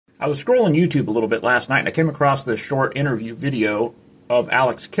I was scrolling YouTube a little bit last night and I came across this short interview video of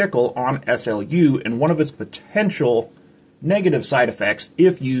Alex Kikel on SLU and one of its potential negative side effects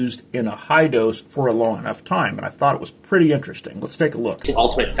if used in a high dose for a long enough time. And I thought it was pretty interesting. Let's take a look.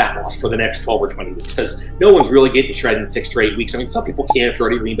 Ultimate fat loss for the next 12 or 20 weeks because no one's really getting shredded in 6 to 8 weeks. I mean, some people can if you're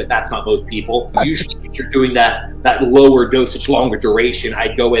already lean, but that's not most people. Usually if you're doing that lower dosage, longer duration,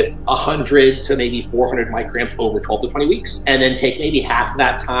 I'd go with 100 to maybe 400 micrograms over 12 to 20 weeks and then take maybe half of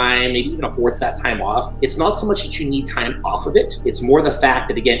that time, maybe even a fourth of that time off. It's not so much that you need time off of it. It's more the fact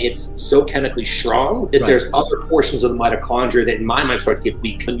that, again, it's so chemically strong that there's other portions of the mitochondria that in my mind start to get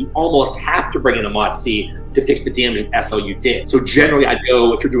weak, and you almost have to bring in a MOTS-C to fix the damage that SLU did. So generally I'd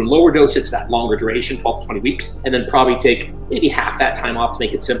go, if you're doing lower dosage, that longer duration, 12 to 20 weeks, and then probably take maybe half that time off to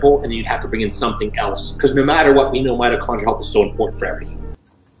make it simple, and then you'd have to bring in something else. Because no matter what, we know mitochondrial health is so important for everything.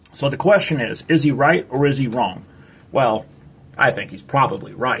 So the question is he right or is he wrong? Well, I think he's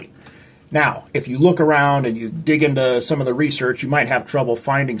probably right. Now, if you look around and you dig into some of the research, you might have trouble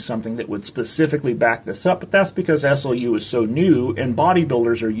finding something that would specifically back this up, but that's because SLU is so new and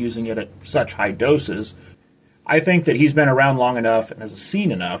bodybuilders are using it at such high doses. I think that he's been around long enough and has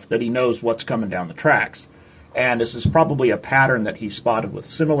seen enough that he knows what's coming down the tracks. And this is probably a pattern that he spotted with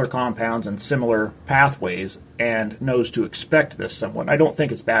similar compounds and similar pathways and knows to expect this somewhat. I don't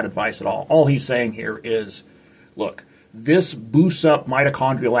think it's bad advice at all. All he's saying here is, look, this boosts up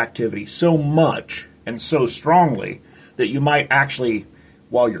mitochondrial activity so much and so strongly that you might actually,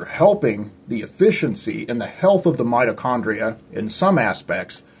 while you're helping the efficiency and the health of the mitochondria in some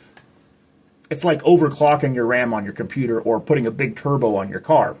aspects, it's like overclocking your RAM on your computer or putting a big turbo on your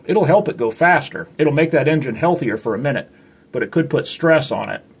car. It'll help it go faster. It'll make that engine healthier for a minute, but it could put stress on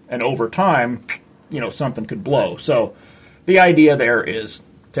it. And over time, something could blow. So the idea there is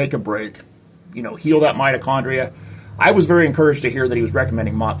take a break, heal that mitochondria. I was very encouraged to hear that he was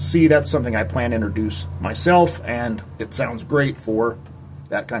recommending MOTS-C. That's something I plan to introduce myself, and it sounds great for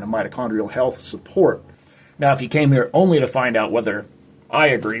that kind of mitochondrial health support. Now, if you came here only to find out whether I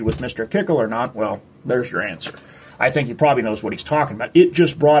agree with Mr. Kikel or not, well, there's your answer. I think he probably knows what he's talking about. It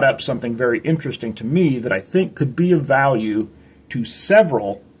just brought up something very interesting to me that I think could be of value to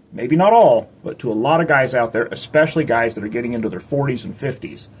several, maybe not all, but to a lot of guys out there, especially guys that are getting into their 40s and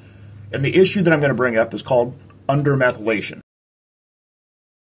 50s. And the issue that I'm going to bring up is called under-methylation.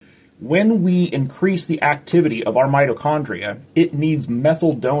 When we increase the activity of our mitochondria, it needs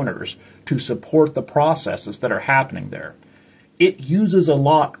methyl donors to support the processes that are happening there. It uses a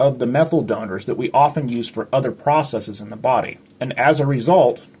lot of the methyl donors that we often use for other processes in the body. And as a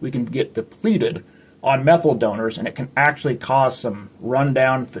result, we can get depleted on methyl donors, and it can actually cause some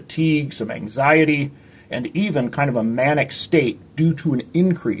rundown, fatigue, some anxiety, and even kind of a manic state due to an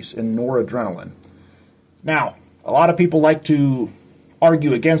increase in noradrenaline. Now, a lot of people like to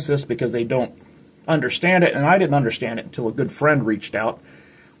argue against this because they don't understand it, and I didn't understand it until a good friend reached out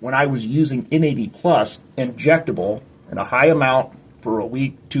when I was using NAD+ injectable in a high amount for a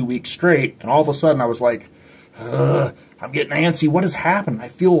week, 2 weeks straight, and all of a sudden I was like, I'm getting antsy. What has happened? I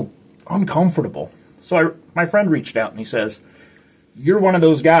feel uncomfortable. So my friend reached out and he says, you're one of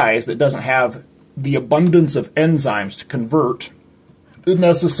those guys that doesn't have the abundance of enzymes to convert the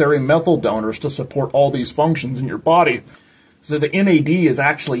necessary methyl donors to support all these functions in your body. So the NAD is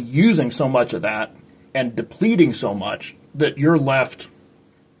actually using so much of that and depleting so much that you're left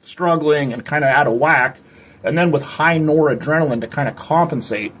struggling and kind of out of whack, and then with high noradrenaline to kind of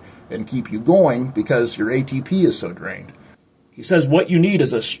compensate and keep you going because your ATP is so drained. He says what you need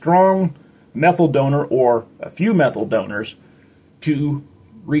is a strong methyl donor or a few methyl donors to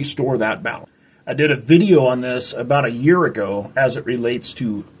restore that balance. I did a video on this about a year ago as it relates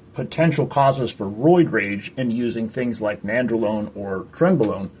to potential causes for roid rage in using things like nandrolone or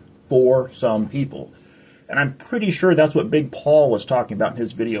trenbolone for some people. And I'm pretty sure that's what Big Paul was talking about in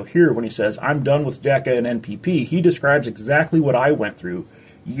his video here when he says, I'm done with DECA and NPP. He describes exactly what I went through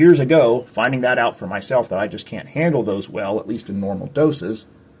years ago, finding that out for myself that I just can't handle those well, at least in normal doses.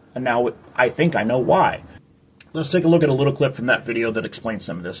 And now I think I know why. Let's take a look at a little clip from that video that explains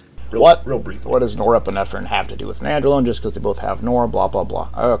some of this real briefly. What does norepinephrine have to do with nandrolone just because they both have nor, blah, blah, blah.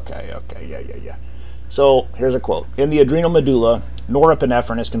 Okay, yeah. So here's a quote. In the adrenal medulla,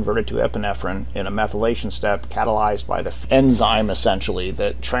 norepinephrine is converted to epinephrine in a methylation step catalyzed by the enzyme, essentially,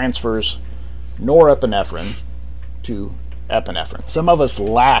 that transfers norepinephrine to epinephrine. Some of us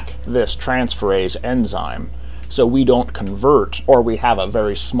lack this transferase enzyme, so we don't convert, or we have a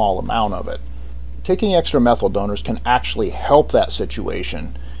very small amount of it. Taking extra methyl donors can actually help that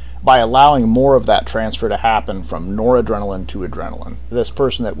situation by allowing more of that transfer to happen from noradrenaline to adrenaline. This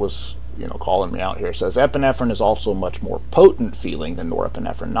person that was calling me out here. It says epinephrine is also much more potent feeling than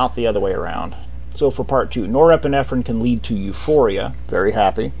norepinephrine, not the other way around. So for part 2, norepinephrine can lead to euphoria, very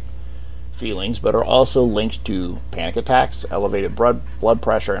happy feelings, but are also linked to panic attacks, elevated blood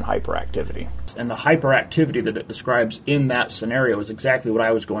pressure, and hyperactivity. And the hyperactivity that it describes in that scenario is exactly what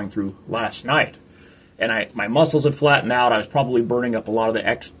I was going through last night. And my muscles had flattened out. I was probably burning up a lot of the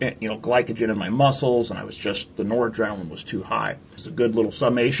glycogen in my muscles, and the noradrenaline was too high. It's a good little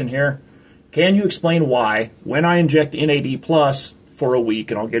summation here. Can you explain why, when I inject NAD plus for a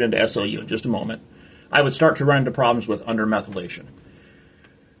week, and I'll get into SLU in just a moment, I would start to run into problems with under-methylation?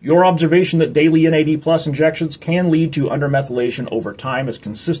 Your observation that daily NAD plus injections can lead to under-methylation over time is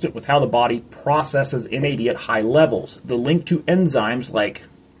consistent with how the body processes NAD at high levels. The link to enzymes like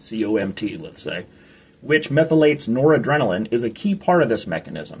COMT, let's say, which methylates noradrenaline, is a key part of this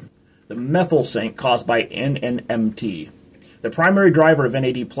mechanism. The methyl sink caused by NNMT. The primary driver of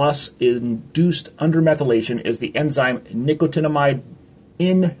NAD plus induced under-methylation is the enzyme nicotinamide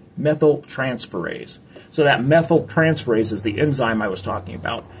N-methyltransferase. So that methyltransferase is the enzyme I was talking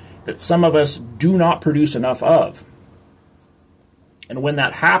about that some of us do not produce enough of. And when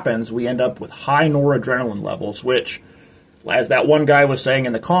that happens, we end up with high noradrenaline levels, which, as that one guy was saying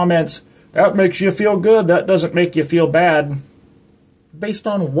in the comments, that makes you feel good, that doesn't make you feel bad. Based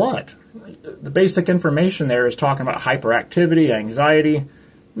on what? The basic information there is talking about hyperactivity, anxiety.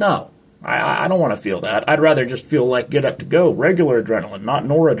 No, I don't want to feel that. I'd rather just feel like get up to go, regular adrenaline, not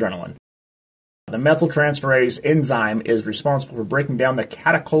noradrenaline. The methyltransferase enzyme is responsible for breaking down the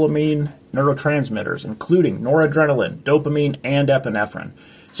catecholamine neurotransmitters, including noradrenaline, dopamine, and epinephrine.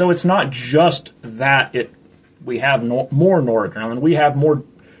 So it's not just that we have more noradrenaline, we have more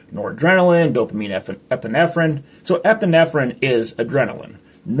noradrenaline, dopamine, epinephrine. So epinephrine is adrenaline.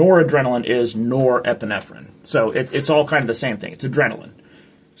 Noradrenaline is norepinephrine. So it's all kind of the same thing. It's adrenaline.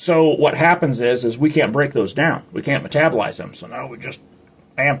 So what happens is we can't break those down. We can't metabolize them. So now we're just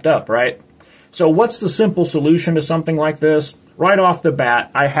amped up, right? So what's the simple solution to something like this? Right off the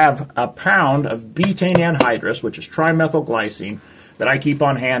bat, I have a pound of betaine anhydrous, which is trimethylglycine, that I keep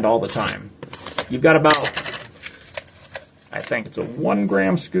on hand all the time. You've got about, I think it's a 1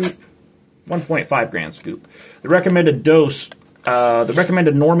 gram scoop, 1.5 gram scoop. The recommended dose, the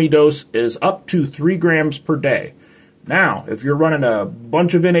recommended normie dose is up to 3 grams per day. Now, if you're running a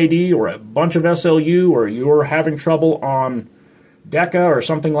bunch of NAD or a bunch of SLU, or you're having trouble on DECA or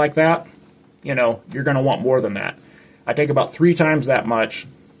something like that, you're going to want more than that. I take about 3 times that much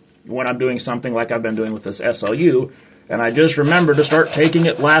when I'm doing something like I've been doing with this SLU, and I just remembered to start taking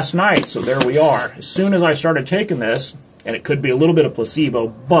it last night, so there we are. As soon as I started taking this, and it could be a little bit of placebo,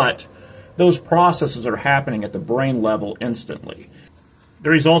 but those processes are happening at the brain level instantly.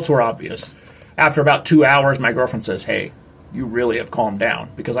 The results were obvious. After about 2 hours, my girlfriend says, "Hey, you really have calmed down,"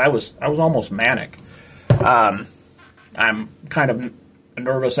 because I was almost manic. I'm kind of a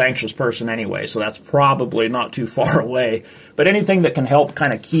nervous, anxious person anyway, so that's probably not too far away. But anything that can help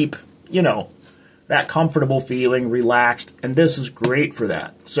kind of keep, that comfortable feeling, relaxed, and this is great for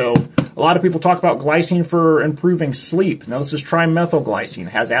that. So a lot of people talk about glycine for improving sleep. Now this is trimethylglycine.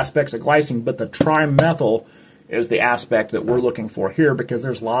 It has aspects of glycine, but the trimethyl is the aspect that we're looking for here because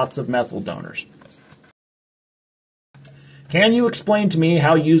there's lots of methyl donors. Can you explain to me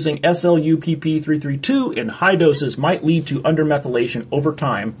how using SLU-PP-332 in high doses might lead to under-methylation over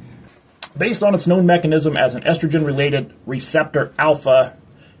time based on its known mechanism as an estrogen-related receptor alpha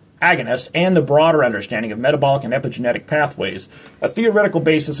agonist and the broader understanding of metabolic and epigenetic pathways? A theoretical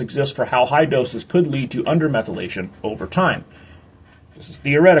basis exists for how high doses could lead to under-methylation over time. This is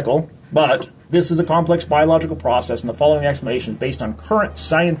theoretical, but this is a complex biological process, and the following explanation is based on current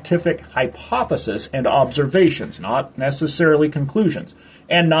scientific hypothesis and observations, not necessarily conclusions,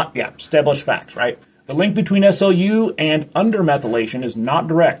 and not, established facts, right? The link between SLU and under-methylation is not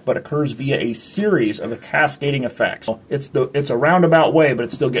direct, but occurs via a series of cascading effects. It's a roundabout way, but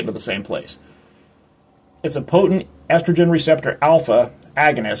it's still getting to the same place. It's a potent estrogen receptor alpha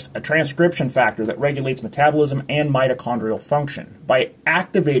agonist, a transcription factor that regulates metabolism and mitochondrial function. By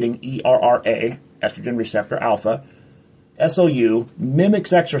activating ERRA, estrogen receptor alpha, SLU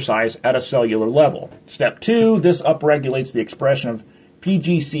mimics exercise at a cellular level. Step 2, this upregulates the expression of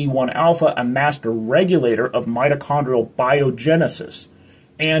PGC1 alpha, a master regulator of mitochondrial biogenesis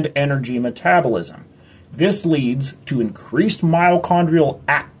and energy metabolism. This leads to increased mitochondrial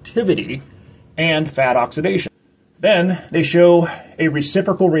activity and fat oxidation. Then they show a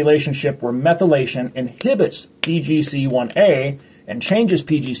reciprocal relationship where methylation inhibits PGC1A and changes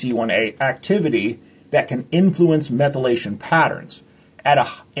PGC1A activity that can influence methylation patterns.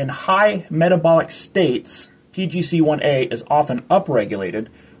 In high metabolic states, PGC1A is often upregulated,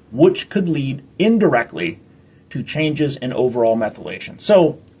 which could lead indirectly to changes in overall methylation.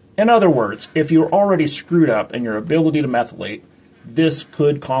 So, in other words, if you're already screwed up in your ability to methylate, this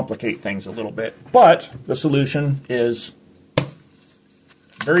could complicate things a little bit. But the solution is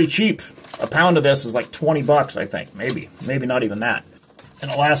very cheap. A pound of this is like 20 bucks, I think. Maybe not even that.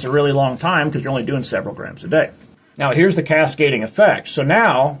 And it lasts a really long time because you're only doing several grams a day. Now, here's the cascading effect. So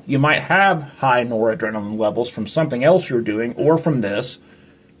now you might have high noradrenaline levels from something else you're doing or from this.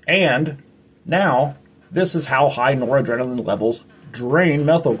 And now this is how high noradrenaline levels drain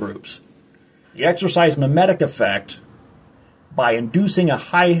methyl groups. The exercise mimetic effect, by inducing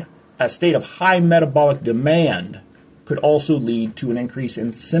a state of high metabolic demand, could also lead to an increase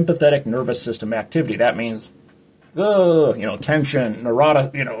in sympathetic nervous system activity. That means, tension,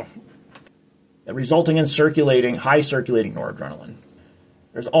 neurotic, resulting in high circulating noradrenaline.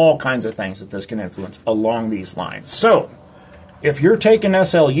 There's all kinds of things that this can influence along these lines. So, if you're taking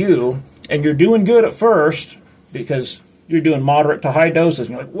SLU and you're doing good at first because you're doing moderate to high doses,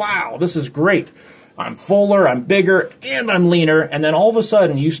 and you're like, wow, this is great. I'm fuller, I'm bigger, and I'm leaner. And then all of a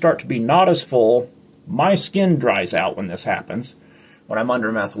sudden you start to be not as full. My skin dries out when this happens, when I'm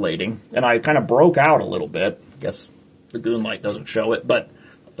under-methylating. And I kind of broke out a little bit. I guess the goon light doesn't show it, but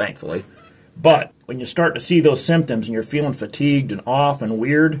thankfully. But when you start to see those symptoms and you're feeling fatigued and off and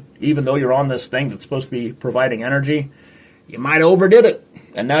weird, even though you're on this thing that's supposed to be providing energy, you might have overdid it.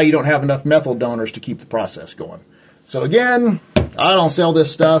 And now you don't have enough methyl donors to keep the process going. So again, I don't sell this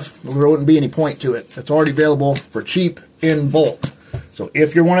stuff. There wouldn't be any point to it. It's already available for cheap in bulk. So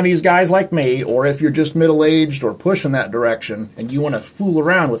if you're one of these guys like me, or if you're just middle-aged or pushing that direction, and you want to fool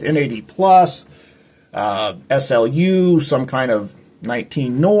around with NAD+, SLU, some kind of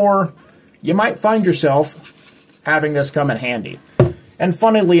 19-NOR, you might find yourself having this come in handy. And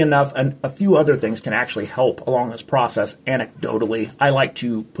funnily enough, a few other things can actually help along this process anecdotally. I like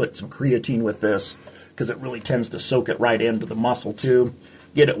to put some creatine with this because it really tends to soak it right into the muscle too.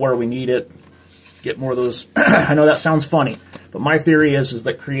 Get it where we need it. Get more of those. I know that sounds funny, but my theory is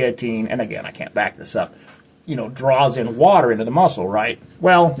that creatine, and again, I can't back this up, draws in water into the muscle, right?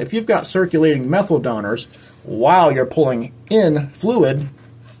 Well, if you've got circulating methyl donors while you're pulling in fluid,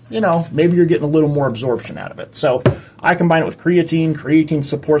 maybe you're getting a little more absorption out of it. So I combine it with creatine. Creatine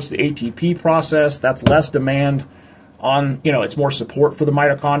supports the ATP process. That's less demand on, it's more support for the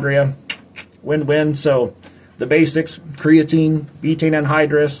mitochondria. Win-win. So the basics, creatine, betaine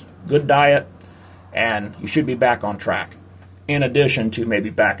anhydrous, good diet, and you should be back on track, in addition to maybe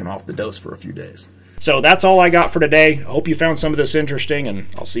backing off the dose for a few days. So that's all I got for today. I hope you found some of this interesting, and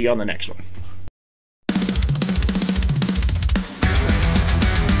I'll see you on the next one.